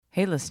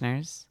Hey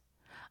listeners,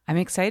 I'm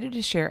excited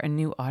to share a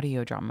new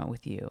audio drama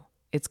with you.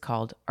 It's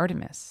called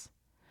Artemis.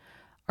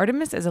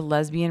 Artemis is a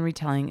lesbian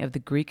retelling of the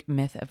Greek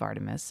myth of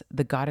Artemis,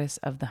 the goddess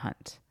of the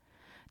hunt.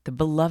 The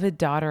beloved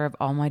daughter of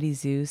Almighty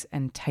Zeus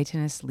and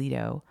Titaness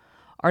Leto,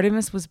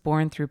 Artemis was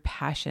born through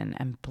passion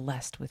and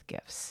blessed with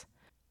gifts.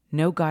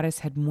 No goddess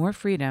had more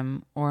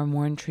freedom or a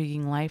more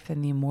intriguing life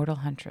than the immortal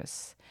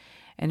huntress,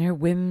 and her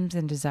whims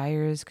and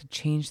desires could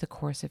change the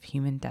course of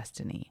human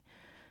destiny.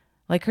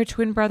 Like her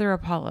twin brother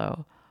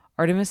Apollo,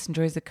 Artemis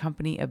enjoys the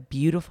company of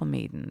beautiful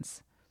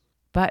maidens.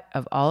 But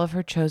of all of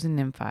her chosen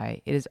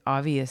nymphi, it is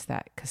obvious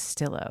that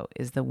Castillo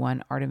is the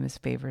one Artemis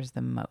favors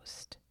the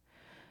most.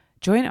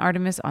 Join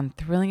Artemis on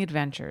thrilling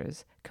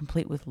adventures,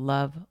 complete with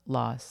love,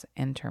 loss,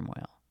 and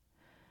turmoil.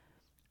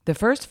 The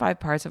first 5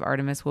 parts of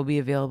Artemis will be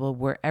available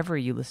wherever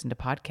you listen to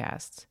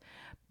podcasts,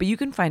 but you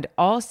can find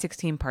all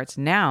 16 parts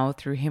now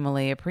through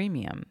Himalaya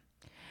Premium.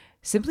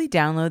 Simply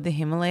download the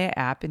Himalaya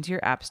app into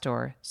your app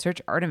store,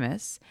 search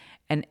Artemis,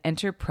 and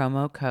enter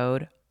promo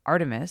code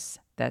Artemis,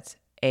 that's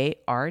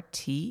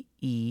Artemis,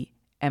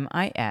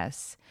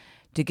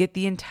 to get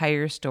the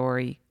entire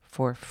story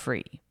for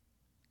free.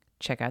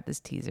 Check out this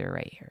teaser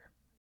right here.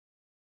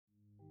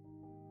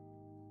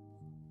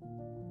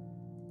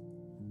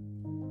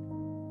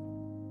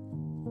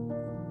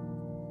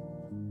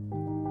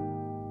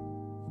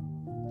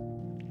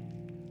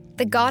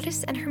 The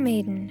goddess and her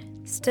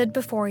maiden stood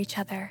before each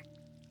other,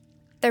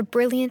 their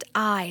brilliant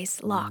eyes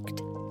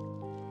locked.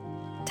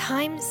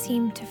 Time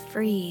seemed to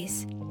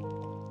freeze,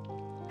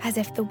 as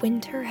if the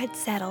winter had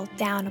settled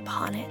down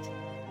upon it.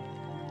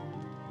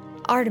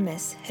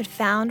 Artemis had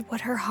found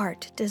what her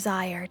heart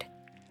desired.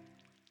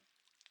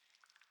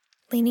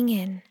 Leaning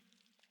in,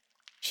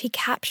 she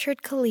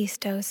captured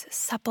Callisto's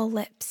supple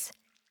lips.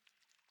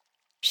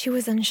 She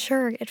was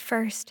unsure at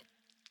first,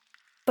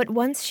 but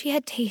once she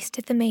had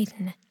tasted the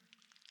maiden,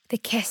 the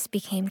kiss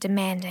became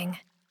demanding.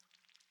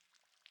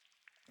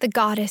 The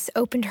goddess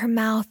opened her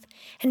mouth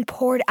and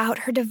poured out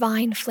her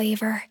divine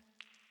flavor,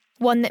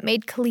 one that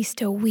made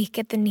Callisto weak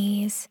at the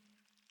knees.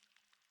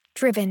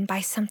 Driven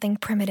by something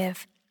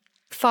primitive,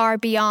 far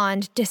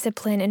beyond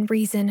discipline and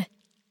reason,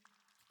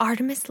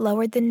 Artemis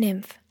lowered the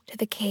nymph to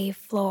the cave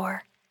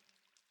floor.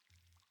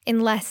 In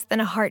less than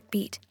a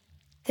heartbeat,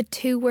 the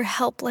two were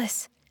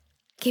helpless,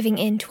 giving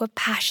in to a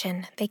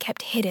passion they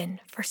kept hidden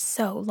for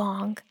so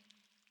long.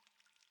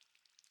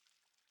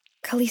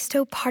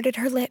 Callisto parted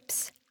her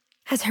lips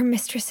as her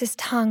mistress's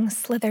tongue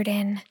slithered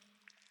in,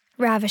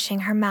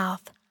 ravishing her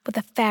mouth with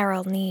a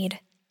feral need.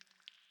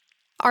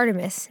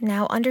 Artemis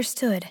now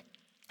understood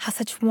how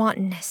such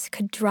wantonness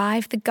could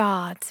drive the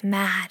gods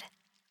mad.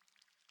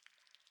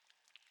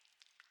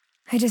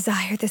 "I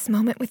desire this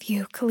moment with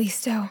you,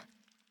 Callisto,"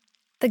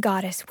 the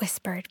goddess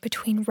whispered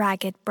between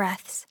ragged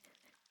breaths.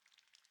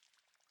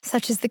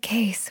 "Such is the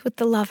case with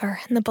the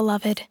lover and the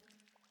beloved.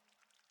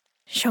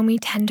 Show me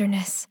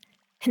tenderness,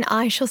 and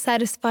I shall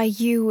satisfy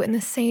you in the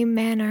same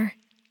manner."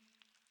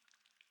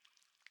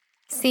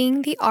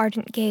 Seeing the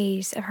ardent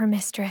gaze of her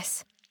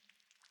mistress,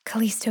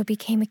 Callisto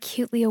became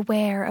acutely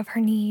aware of her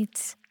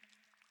needs.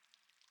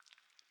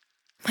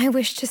 "My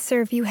wish to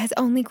serve you has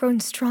only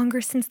grown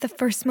stronger since the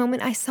first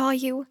moment I saw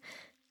you,"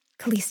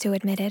 Callisto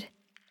admitted.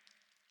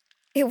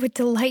 "It would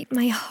delight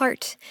my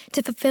heart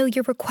to fulfill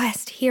your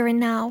request here and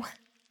now."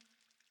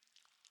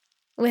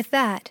 With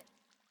that,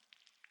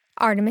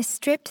 Artemis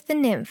stripped the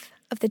nymph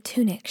of the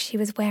tunic she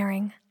was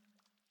wearing.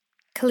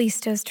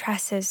 Callisto's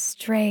tresses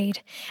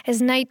strayed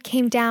as night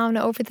came down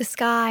over the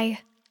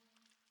sky.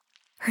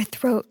 Her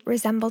throat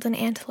resembled an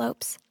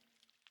antelope's,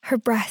 her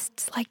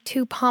breasts like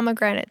 2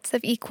 pomegranates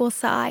of equal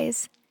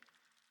size.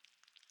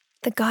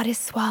 The goddess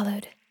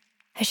swallowed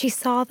as she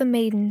saw the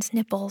maiden's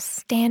nipples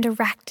stand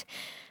erect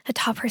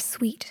atop her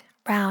sweet,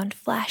 round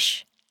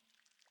flesh.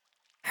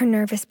 Her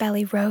nervous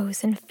belly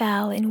rose and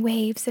fell in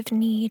waves of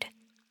need.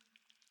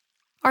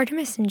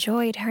 Artemis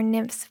enjoyed her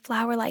nymph's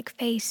flower-like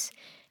face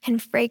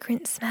and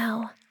fragrant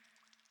smell.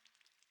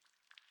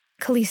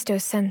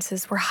 Callisto's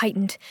senses were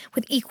heightened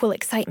with equal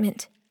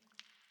excitement.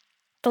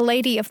 The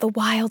lady of the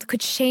wild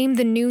could shame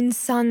the noon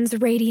sun's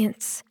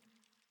radiance.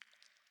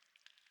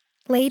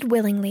 Laid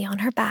willingly on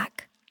her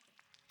back,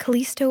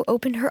 Callisto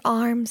opened her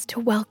arms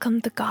to welcome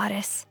the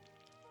goddess.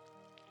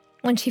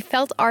 When she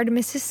felt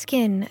Artemis's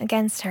skin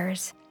against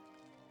hers,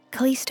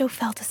 Callisto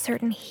felt a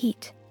certain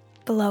heat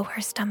below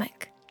her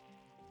stomach.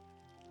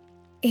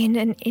 In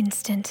an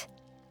instant,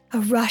 a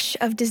rush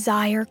of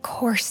desire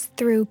coursed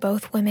through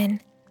both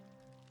women.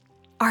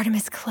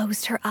 Artemis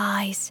closed her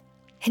eyes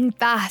and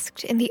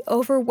basked in the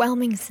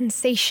overwhelming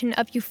sensation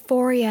of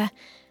euphoria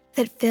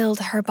that filled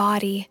her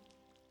body.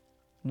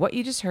 What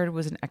you just heard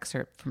was an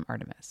excerpt from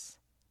Artemis.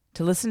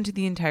 To listen to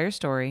the entire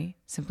story,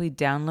 simply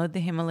download the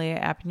Himalaya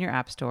app in your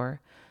app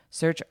store,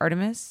 search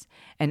Artemis,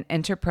 and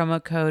enter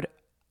promo code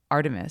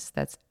Artemis,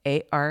 that's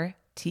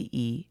Artemis,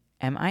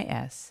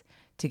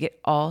 to get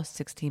all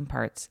 16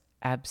 parts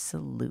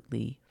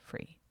absolutely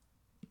free.